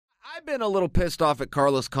I've been a little pissed off at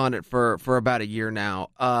Carlos Condit for about a year now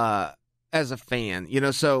as a fan.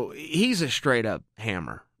 So he's a straight-up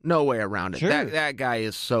hammer. No way around it. Sure. That guy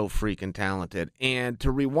is so freaking talented. And to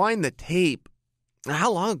rewind the tape,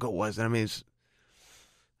 how long ago was it? I mean, it's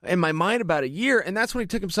in my mind about a year, and that's when he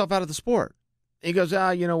took himself out of the sport. He goes,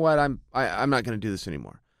 you know what? I'm not going to do this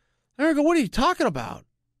anymore. And I go, what are you talking about?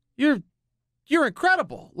 You're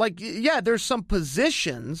incredible. Like, yeah, there's some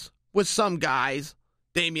positions with some guys.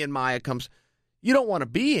 Damian Maya comes, you don't want to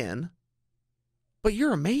be in, but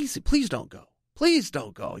you're amazing. Please don't go. Please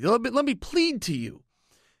don't go. Let me plead to you.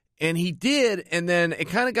 And he did, and then it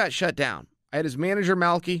kind of got shut down. I had his manager,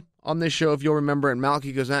 Malky, on this show, if you'll remember, and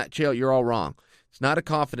Malky goes, Chael, you're all wrong. It's not a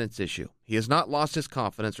confidence issue. He has not lost his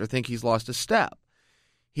confidence or think he's lost a step.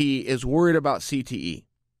 He is worried about CTE,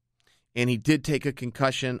 and he did take a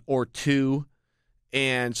concussion or two,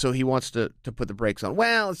 and so he wants to put the brakes on.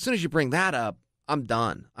 Well, as soon as you bring that up, I'm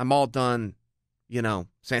done. I'm all done,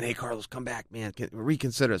 saying, hey, Carlos, come back, man.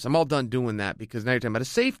 Reconsider this. I'm all done doing that because now you're talking about a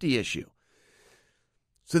safety issue.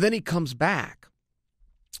 So then he comes back,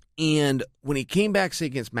 and when he came back, say,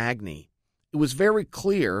 against Magny, it was very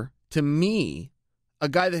clear to me, a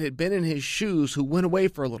guy that had been in his shoes who went away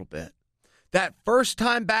for a little bit, that first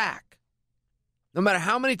time back, no matter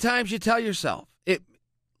how many times you tell yourself, it's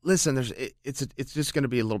just going to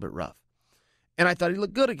be a little bit rough. And I thought he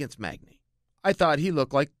looked good against Magny. I thought he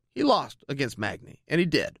looked like he lost against Magny, and he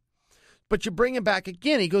did. But you bring him back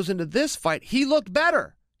again, he goes into this fight, he looked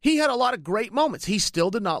better. He had a lot of great moments. He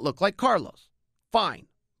still did not look like Carlos. Fine.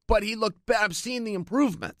 But he looked better. I'm seeing the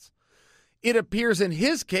improvements. It appears in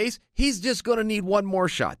his case, he's just going to need one more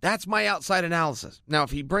shot. That's my outside analysis. Now,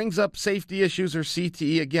 if he brings up safety issues or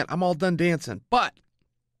CTE again, I'm all done dancing. But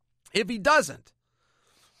if he doesn't,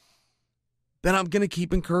 then I'm going to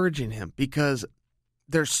keep encouraging him because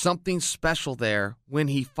there's something special there when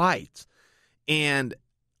he fights. And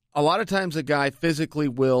a lot of times a guy physically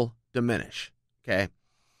will diminish, okay?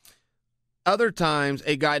 Other times,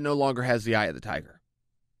 a guy no longer has the eye of the tiger.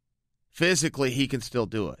 Physically, he can still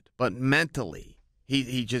do it, but mentally,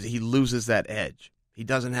 he loses that edge. He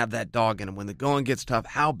doesn't have that dog in him. When the going gets tough,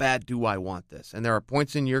 how bad do I want this? And there are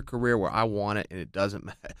points in your career where I want it, and it doesn't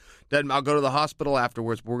matter. I'll go to the hospital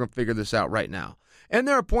afterwards, but we're going to figure this out right now. And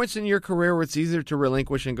there are points in your career where it's easier to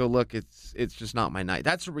relinquish and go, look, it's just not my night.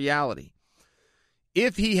 That's a reality.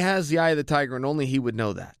 If he has the eye of the tiger, and only he would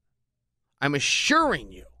know that, I'm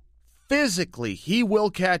assuring you, physically, he will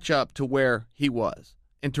catch up to where he was.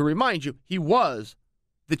 And to remind you, he was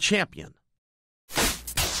the champion.